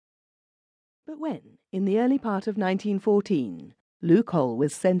But when, in the early part of 1914, Lou Cole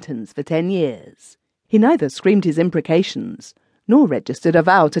was sentenced for 10 years, he neither screamed his imprecations nor registered a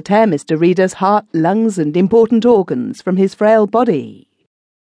vow to tear Mr. Reader's heart, lungs, and important organs from his frail body.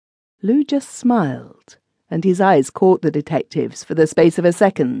 Lou just smiled, and his eyes caught the detective's for the space of a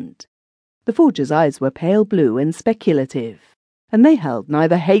second. The forger's eyes were pale blue and speculative, and they held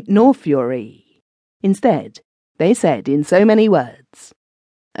neither hate nor fury. Instead, they said in so many words,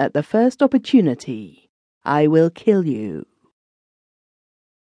 "At the first opportunity, I will kill you."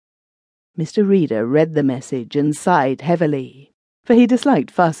 Mr. Reader read the message and sighed heavily, for he disliked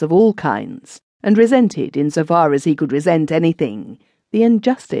fuss of all kinds, and resented, insofar as he could resent anything, the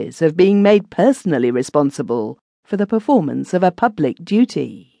injustice of being made personally responsible for the performance of a public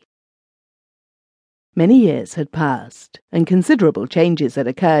duty. Many years had passed, and considerable changes had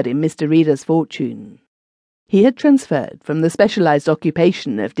occurred in Mr. Reader's fortune. He had transferred from the specialized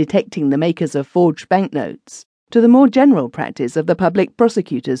occupation of detecting the makers of forged banknotes to the more general practice of the Public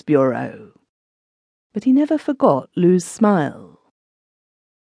Prosecutor's Bureau. But he never forgot Lou's smile.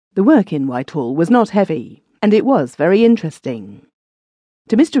 The work in Whitehall was not heavy, and it was very interesting.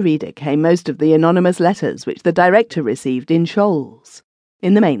 To Mr. Reader came most of the anonymous letters which the director received in shoals.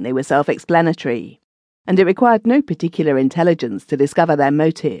 In the main they were self-explanatory, and it required no particular intelligence to discover their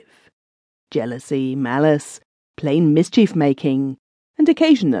motive. Jealousy, malice, plain mischief-making, and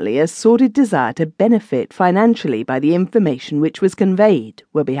occasionally a sordid desire to benefit financially by the information which was conveyed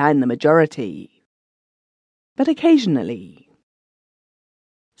were behind the majority. But occasionally,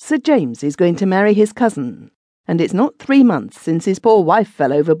 "Sir James is going to marry his cousin, and it's not 3 months since his poor wife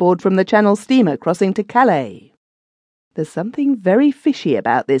fell overboard from the Channel steamer crossing to Calais. There's something very fishy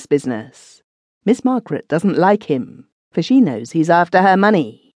about this business. Miss Margaret doesn't like him, for she knows he's after her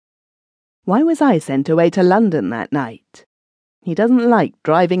money. Why was I sent away to London that night? He doesn't like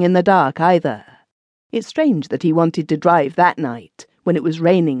driving in the dark either. It's strange that he wanted to drive that night, when it was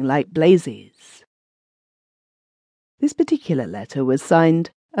raining like blazes." This particular letter was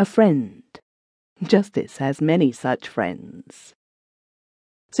signed, "A Friend." Justice has many such friends.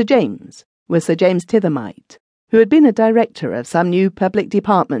 Sir James was Sir James Tithermite, who had been a director of some new public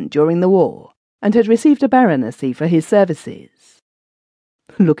department during the war, and had received a baronetcy for his services.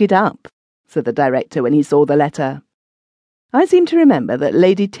 "Look it up," said the director when he saw the letter. "I seem to remember that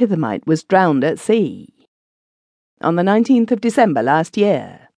Lady Tithermite was drowned at sea." "On the 19th of December last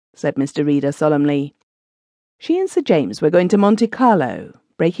year," said Mr. Reader solemnly. "She and Sir James were going to Monte Carlo,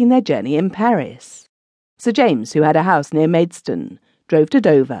 breaking their journey in Paris. Sir James, who had a house near Maidstone, drove to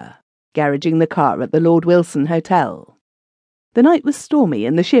Dover, garaging the car at the Lord Wilson Hotel. The night was stormy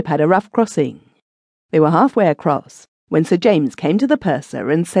and the ship had a rough crossing. They were halfway across when Sir James came to the purser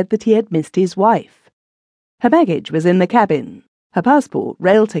and said that he had missed his wife. Her baggage was in the cabin, her passport,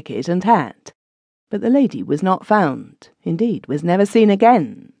 rail ticket and hat, but the lady was not found, indeed was never seen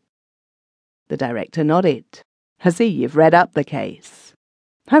again." The director nodded. "I see you've read up the case."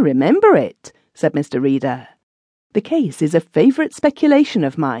 "I remember it," said Mr. Reader. "The case is a favourite speculation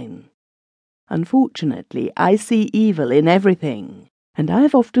of mine. Unfortunately, I see evil in everything, and I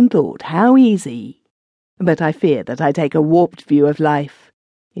have often thought how easy. But I fear that I take a warped view of life.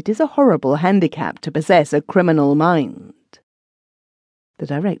 It is a horrible handicap to possess a criminal mind." The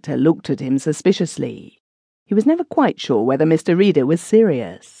director looked at him suspiciously. He was never quite sure whether Mr. Reader was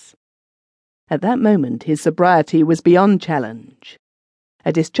serious. At that moment his sobriety was beyond challenge.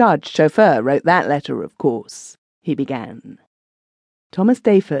 "A discharged chauffeur wrote that letter, of course," he began. "Thomas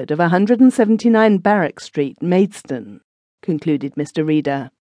Dayford of 179 Barrack Street, Maidstone," concluded Mr. Reader.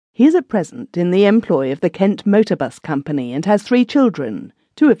 "He is at present in the employ of the Kent Motor Bus Company and has 3 children,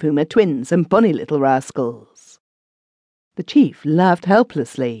 2 of whom are twins and bonny little rascals." The chief laughed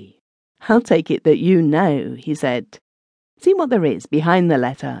helplessly. "I'll take it that you know," he said. "See what there is behind the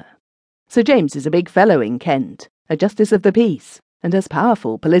letter. Sir James is a big fellow in Kent, a justice of the peace, and has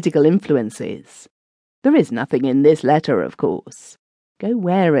powerful political influences. There is nothing in this letter, of course. Go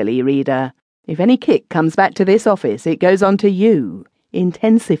warily, reader. If any kick comes back to this office, it goes on to you,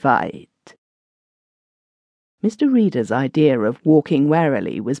 intensified." Mr. Reader's idea of walking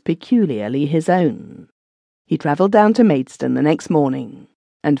warily was peculiarly his own. He travelled down to Maidstone the next morning,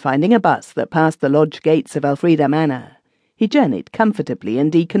 and finding a bus that passed the lodge gates of Elfrida Manor, he journeyed comfortably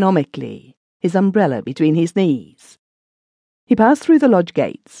and economically, his umbrella between his knees. He passed through the lodge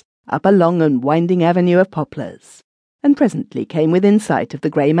gates, up a long and winding avenue of poplars, and presently came within sight of the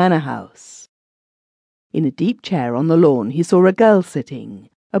grey manor house. In a deep chair on the lawn he saw a girl sitting,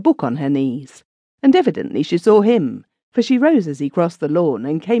 a book on her knees, and evidently she saw him, for she rose as he crossed the lawn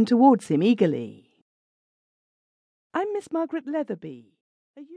and came towards him eagerly. "I'm Miss Margaret Leatherby,"